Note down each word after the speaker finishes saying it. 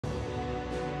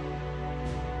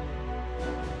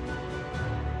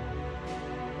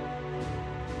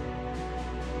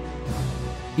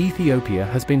Ethiopia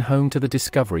has been home to the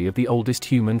discovery of the oldest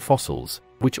human fossils,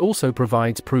 which also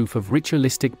provides proof of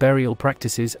ritualistic burial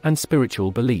practices and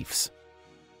spiritual beliefs.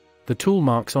 The tool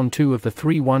marks on two of the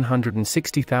three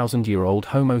 160,000-year-old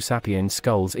Homo sapiens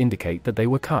skulls indicate that they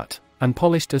were cut and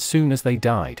polished as soon as they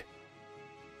died.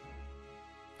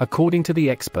 According to the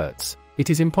experts, it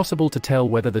is impossible to tell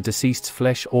whether the deceased's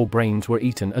flesh or brains were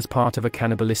eaten as part of a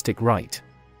cannibalistic rite.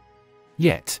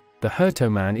 Yet, the Herto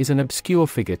man is an obscure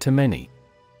figure to many.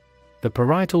 The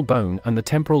parietal bone and the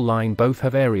temporal line both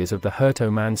have areas of the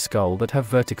Herto man's skull that have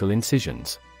vertical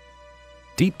incisions.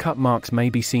 Deep cut marks may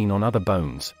be seen on other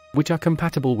bones, which are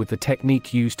compatible with the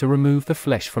technique used to remove the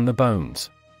flesh from the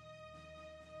bones.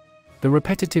 The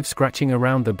repetitive scratching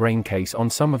around the brain case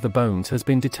on some of the bones has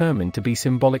been determined to be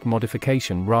symbolic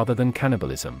modification rather than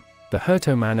cannibalism. The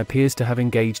Herto man appears to have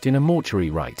engaged in a mortuary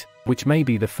rite, which may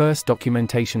be the first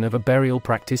documentation of a burial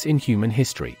practice in human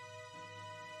history.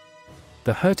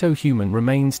 The Herto human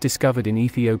remains discovered in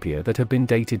Ethiopia that have been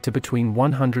dated to between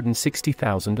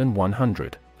 160,000 and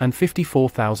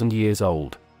 154,000 years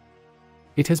old.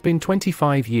 It has been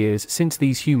 25 years since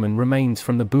these human remains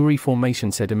from the Bouri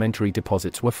Formation sedimentary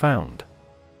deposits were found.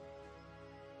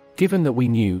 Given that we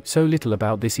knew so little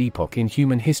about this epoch in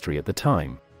human history at the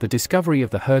time, the discovery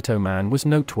of the Herto man was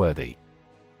noteworthy.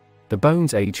 The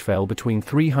bone's age fell between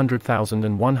 300,000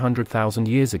 and 100,000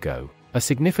 years ago, a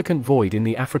significant void in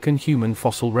the African human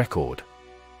fossil record.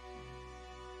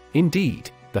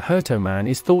 Indeed, the Herto man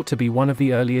is thought to be one of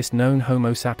the earliest known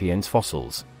Homo sapiens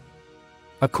fossils.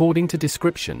 According to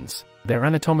descriptions, their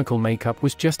anatomical makeup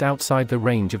was just outside the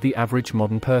range of the average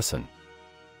modern person.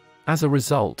 As a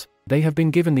result, they have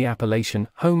been given the appellation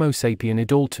Homo sapien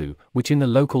idoltu, which in the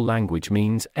local language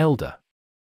means elder.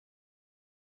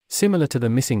 Similar to the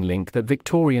missing link that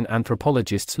Victorian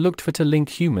anthropologists looked for to link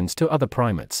humans to other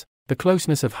primates, the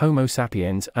closeness of Homo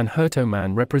sapiens and Herto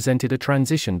man represented a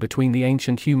transition between the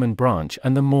ancient human branch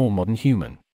and the more modern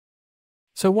human.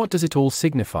 So what does it all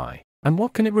signify? And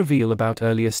what can it reveal about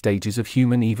earlier stages of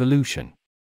human evolution?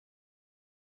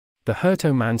 The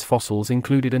Herto man's fossils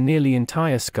included a nearly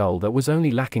entire skull that was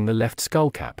only lacking the left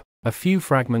skullcap, a few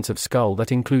fragments of skull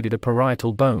that included a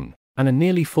parietal bone, and a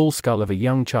nearly full skull of a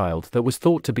young child that was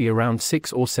thought to be around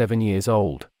 6 or 7 years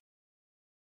old.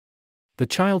 The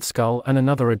child's skull and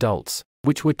another adult's,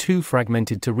 which were too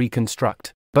fragmented to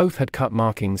reconstruct, both had cut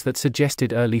markings that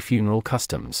suggested early funeral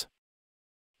customs.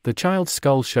 The child's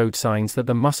skull showed signs that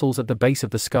the muscles at the base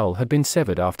of the skull had been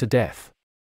severed after death.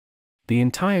 The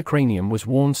entire cranium was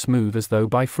worn smooth as though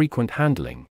by frequent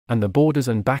handling, and the borders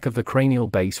and back of the cranial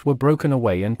base were broken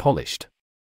away and polished.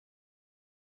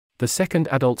 The second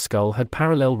adult skull had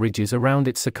parallel ridges around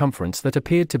its circumference that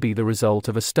appeared to be the result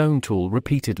of a stone tool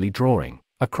repeatedly drawing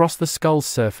across the skull's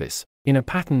surface, in a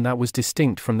pattern that was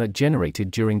distinct from that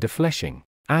generated during defleshing,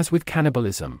 as with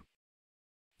cannibalism.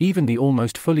 Even the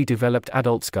almost fully developed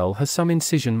adult skull has some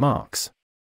incision marks.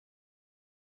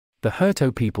 The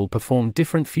Herto people performed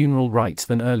different funeral rites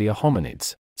than earlier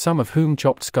hominids, some of whom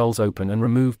chopped skulls open and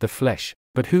removed the flesh,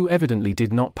 but who evidently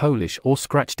did not polish or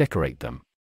scratch decorate them.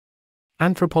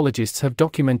 Anthropologists have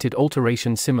documented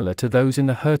alterations similar to those in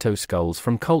the Herto skulls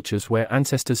from cultures where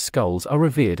ancestors' skulls are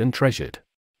revered and treasured,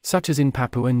 such as in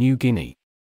Papua New Guinea.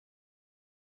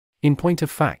 In point of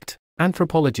fact,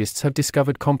 anthropologists have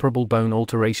discovered comparable bone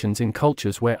alterations in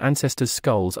cultures where ancestors'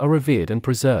 skulls are revered and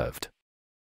preserved.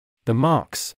 The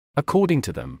marks, according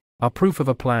to them, are proof of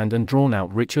a planned and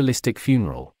drawn-out ritualistic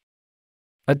funeral.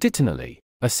 Additionally,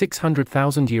 a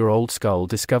 600,000-year-old skull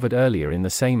discovered earlier in the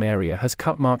same area has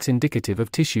cut marks indicative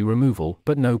of tissue removal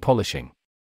but no polishing.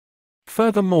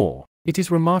 Furthermore, it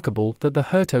is remarkable that the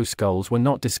Herto skulls were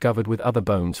not discovered with other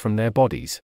bones from their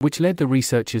bodies, which led the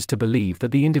researchers to believe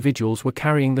that the individuals were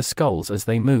carrying the skulls as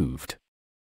they moved.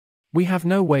 We have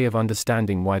no way of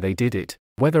understanding why they did it,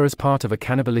 whether as part of a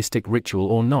cannibalistic ritual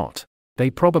or not. They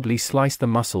probably sliced the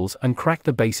muscles and cracked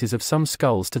the bases of some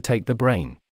skulls to take the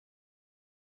brain.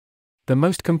 The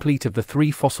most complete of the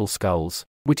three fossil skulls,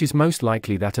 which is most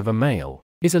likely that of a male,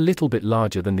 is a little bit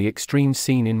larger than the extremes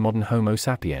seen in modern Homo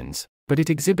sapiens, but it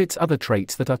exhibits other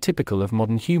traits that are typical of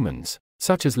modern humans,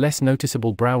 such as less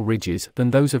noticeable brow ridges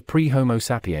than those of pre-Homo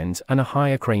sapiens and a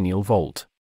higher cranial vault.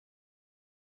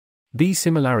 These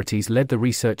similarities led the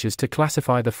researchers to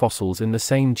classify the fossils in the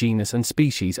same genus and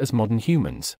species as modern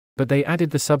humans, but they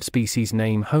added the subspecies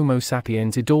name Homo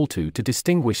sapiens idoltu to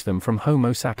distinguish them from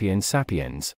Homo sapiens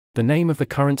sapiens, the name of the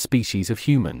current species of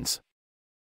humans.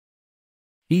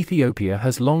 Ethiopia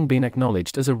has long been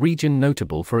acknowledged as a region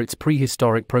notable for its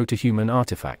prehistoric proto-human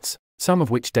artifacts, some of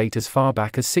which date as far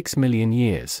back as 6 million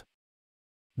years.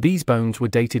 These bones were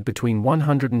dated between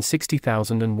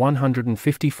 160,000 and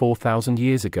 154,000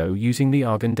 years ago using the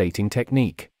argon dating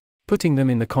technique, putting them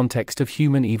in the context of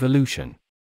human evolution.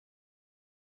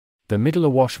 The Middle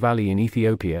Awash Valley in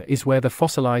Ethiopia is where the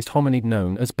fossilized hominid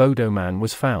known as Bodo man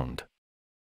was found.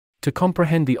 To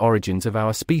comprehend the origins of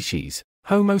our species,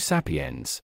 Homo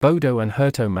sapiens, Bodo and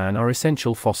Herto man are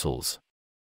essential fossils.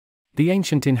 The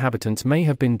ancient inhabitants may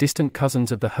have been distant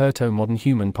cousins of the Herto modern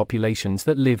human populations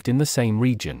that lived in the same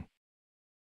region.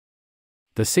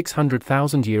 The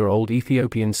 600,000-year-old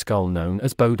Ethiopian skull known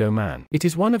as Bodo man. It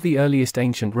is one of the earliest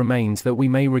ancient remains that we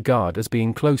may regard as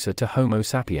being closer to Homo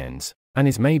sapiens, and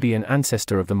is maybe an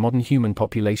ancestor of the modern human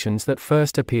populations that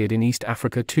first appeared in East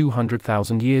Africa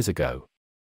 200,000 years ago.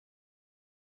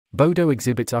 Bodo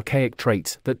exhibits archaic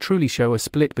traits that truly show a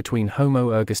split between Homo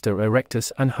ergaster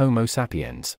erectus and Homo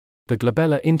sapiens. The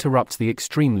glabella interrupts the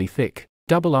extremely thick,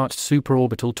 double-arched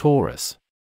supraorbital torus.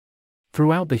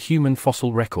 Throughout the human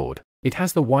fossil record, it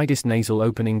has the widest nasal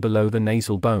opening below the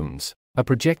nasal bones, a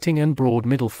projecting and broad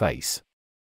middle face.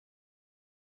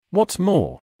 What's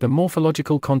more, the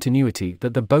morphological continuity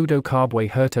that the Bodo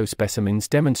Kabwe Herto specimens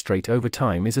demonstrate over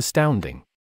time is astounding.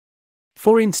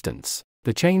 For instance,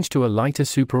 the change to a lighter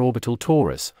supraorbital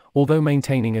torus, although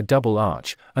maintaining a double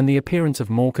arch, and the appearance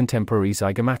of more contemporary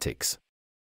zygomatics.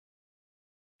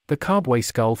 The Kabwe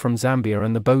skull from Zambia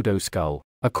and the Bodo skull,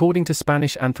 according to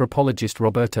Spanish anthropologist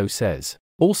Roberto Saez,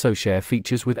 also share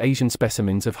features with Asian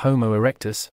specimens of Homo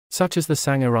erectus, such as the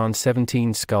Sangiran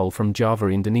 17 skull from Java,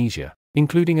 Indonesia,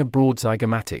 including a broad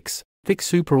zygomatics, thick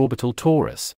supraorbital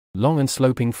torus, long and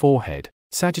sloping forehead,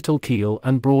 sagittal keel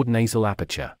and broad nasal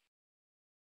aperture.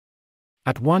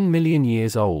 At 1 million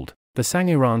years old, the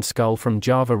Sangiran skull from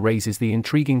Java raises the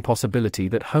intriguing possibility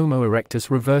that Homo erectus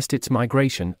reversed its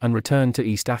migration and returned to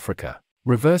East Africa.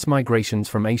 Reverse migrations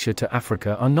from Asia to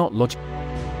Africa are not logical.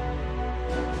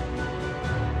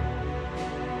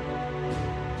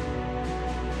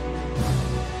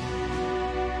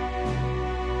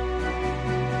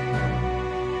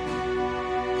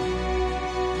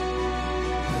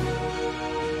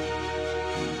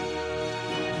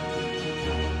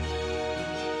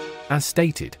 As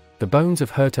stated, the bones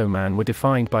of Herto man were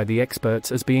defined by the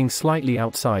experts as being slightly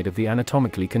outside of the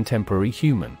anatomically contemporary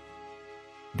human.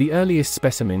 The earliest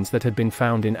specimens that had been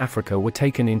found in Africa were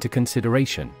taken into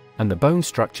consideration, and the bone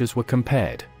structures were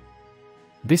compared.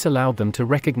 This allowed them to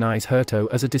recognize Herto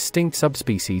as a distinct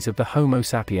subspecies of the Homo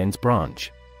sapiens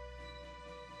branch.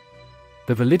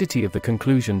 The validity of the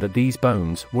conclusion that these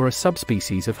bones were a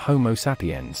subspecies of Homo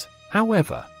sapiens,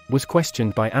 however, was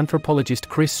questioned by anthropologist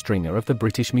Chris Stringer of the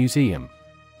British Museum.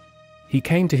 He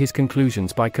came to his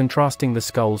conclusions by contrasting the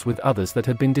skulls with others that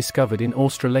had been discovered in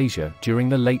Australasia during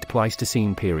the late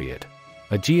Pleistocene period,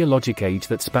 a geologic age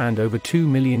that spanned over 2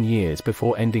 million years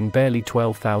before ending barely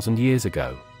 12,000 years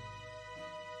ago.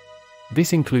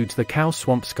 This includes the cow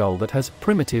swamp skull that has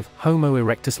primitive, Homo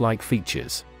erectus-like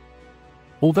features.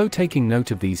 Although taking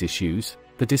note of these issues,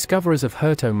 the discoverers of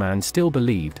Herto man still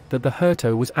believed that the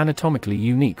Herto was anatomically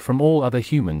unique from all other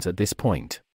humans at this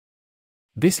point.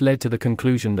 This led to the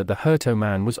conclusion that the Herto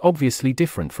man was obviously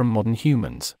different from modern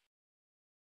humans.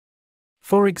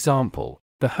 For example,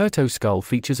 the Herto skull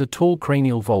features a tall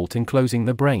cranial vault enclosing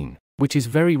the brain, which is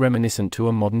very reminiscent to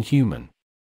a modern human.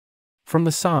 From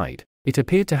the side, it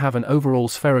appeared to have an overall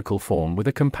spherical form with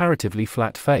a comparatively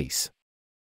flat face.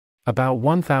 About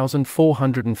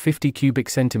 1,450 cubic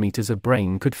centimeters of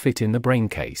brain could fit in the brain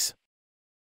case.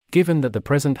 Given that the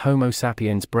present Homo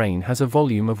sapiens brain has a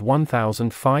volume of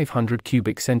 1,500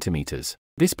 cubic centimeters,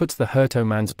 this puts the Herto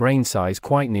man's brain size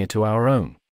quite near to our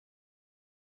own.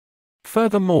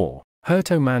 Furthermore,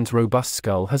 Herto man's robust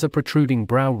skull has a protruding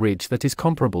brow ridge that is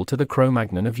comparable to the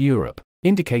Cro-Magnon of Europe,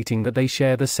 indicating that they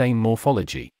share the same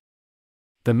morphology.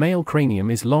 The male cranium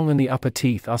is long and the upper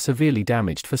teeth are severely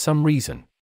damaged for some reason.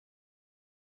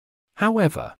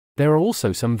 However, there are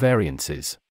also some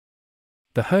variances.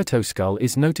 The Herto skull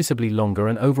is noticeably longer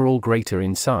and overall greater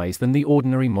in size than the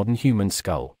ordinary modern human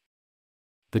skull.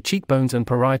 The cheekbones and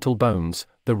parietal bones,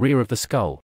 the rear of the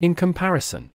skull, in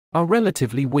comparison, are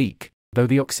relatively weak, though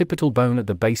the occipital bone at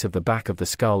the base of the back of the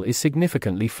skull is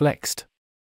significantly flexed.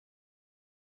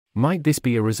 Might this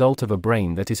be a result of a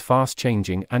brain that is fast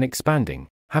changing and expanding,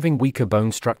 having weaker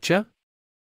bone structure?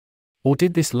 Or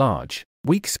did this large,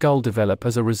 weak skull develop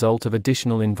as a result of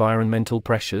additional environmental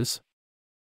pressures?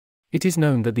 It is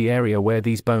known that the area where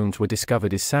these bones were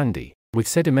discovered is sandy, with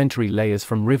sedimentary layers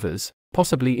from rivers,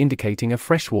 possibly indicating a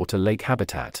freshwater lake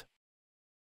habitat.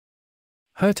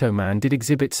 Herto man did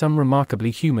exhibit some remarkably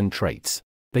human traits.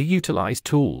 They utilized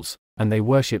tools, and they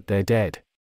worshipped their dead.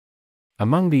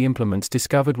 Among the implements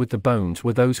discovered with the bones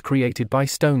were those created by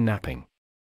stone knapping.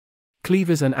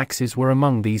 Cleavers and axes were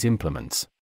among these implements.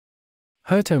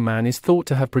 Herto man is thought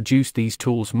to have produced these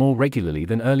tools more regularly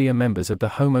than earlier members of the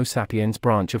Homo sapiens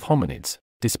branch of hominids,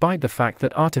 despite the fact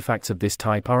that artifacts of this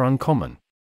type are uncommon.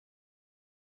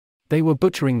 They were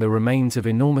butchering the remains of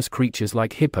enormous creatures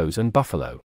like hippos and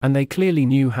buffalo, and they clearly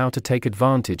knew how to take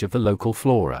advantage of the local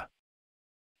flora.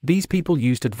 These people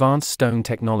used advanced stone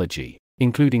technology,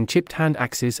 including chipped hand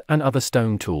axes and other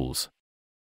stone tools.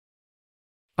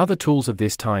 Other tools of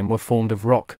this time were formed of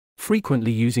rock,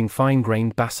 frequently using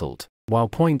fine-grained basalt, while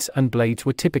points and blades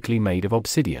were typically made of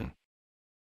obsidian.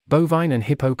 Bovine and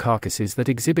hippo carcasses that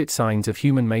exhibit signs of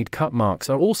human-made cut marks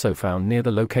are also found near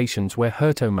the locations where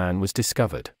Herto man was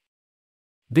discovered.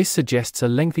 This suggests a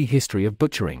lengthy history of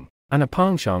butchering, and a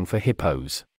penchant for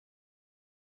hippos.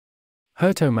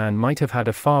 Herto man might have had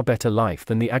a far better life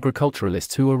than the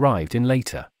agriculturalists who arrived in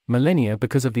later millennia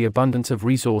because of the abundance of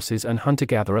resources and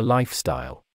hunter-gatherer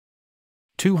lifestyle.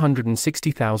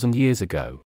 260,000 years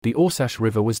ago, the Orsash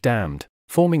River was dammed,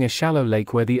 forming a shallow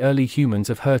lake where the early humans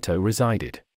of Herto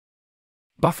resided.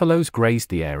 Buffaloes grazed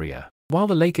the area, while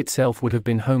the lake itself would have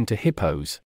been home to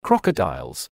hippos,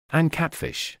 crocodiles, and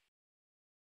catfish.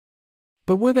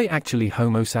 But were they actually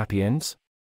Homo sapiens?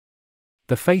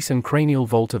 The face and cranial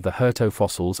vault of the Herto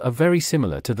fossils are very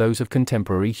similar to those of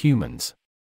contemporary humans.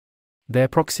 Their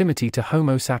proximity to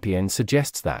Homo sapiens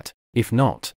suggests that, if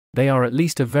not, they are at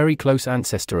least a very close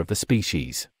ancestor of the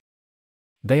species.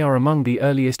 They are among the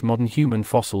earliest modern human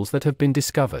fossils that have been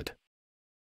discovered.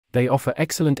 They offer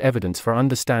excellent evidence for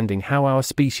understanding how our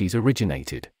species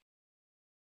originated.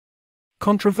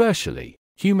 Controversially,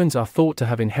 humans are thought to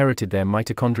have inherited their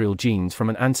mitochondrial genes from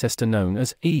an ancestor known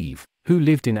as Eve, who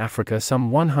lived in Africa some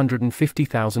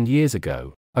 150,000 years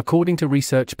ago, according to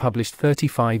research published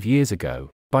 35 years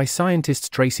ago, by scientists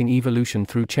tracing evolution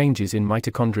through changes in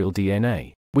mitochondrial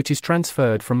DNA, which is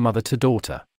transferred from mother to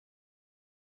daughter.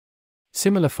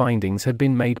 Similar findings had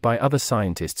been made by other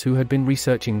scientists who had been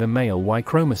researching the male Y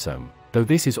chromosome, though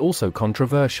this is also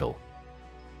controversial.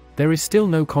 There is still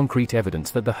no concrete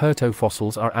evidence that the Herto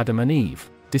fossils are Adam and Eve,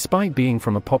 despite being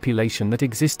from a population that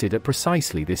existed at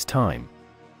precisely this time.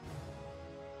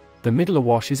 The Middle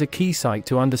Awash is a key site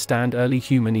to understand early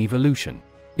human evolution.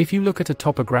 If you look at a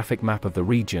topographic map of the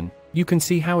region, you can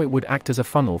see how it would act as a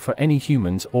funnel for any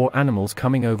humans or animals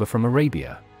coming over from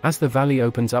Arabia, as the valley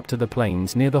opens up to the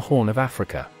plains near the Horn of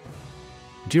Africa.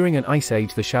 During an ice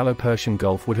age, the shallow Persian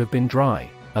Gulf would have been dry,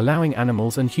 allowing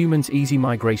animals and humans easy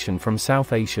migration from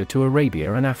South Asia to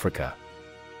Arabia and Africa.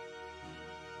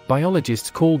 Biologists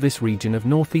call this region of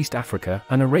Northeast Africa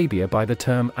and Arabia by the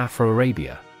term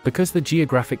Afro-Arabia, because the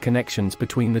geographic connections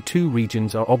between the two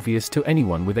regions are obvious to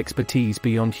anyone with expertise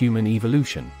beyond human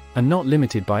evolution, and not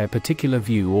limited by a particular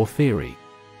view or theory.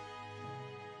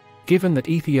 Given that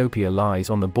Ethiopia lies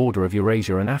on the border of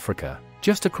Eurasia and Africa,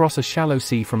 just across a shallow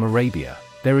sea from Arabia,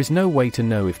 there is no way to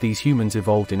know if these humans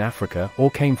evolved in Africa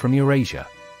or came from Eurasia.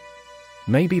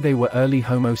 Maybe they were early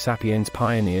Homo sapiens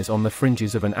pioneers on the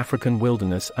fringes of an African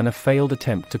wilderness and a failed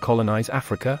attempt to colonize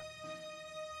Africa?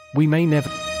 We may never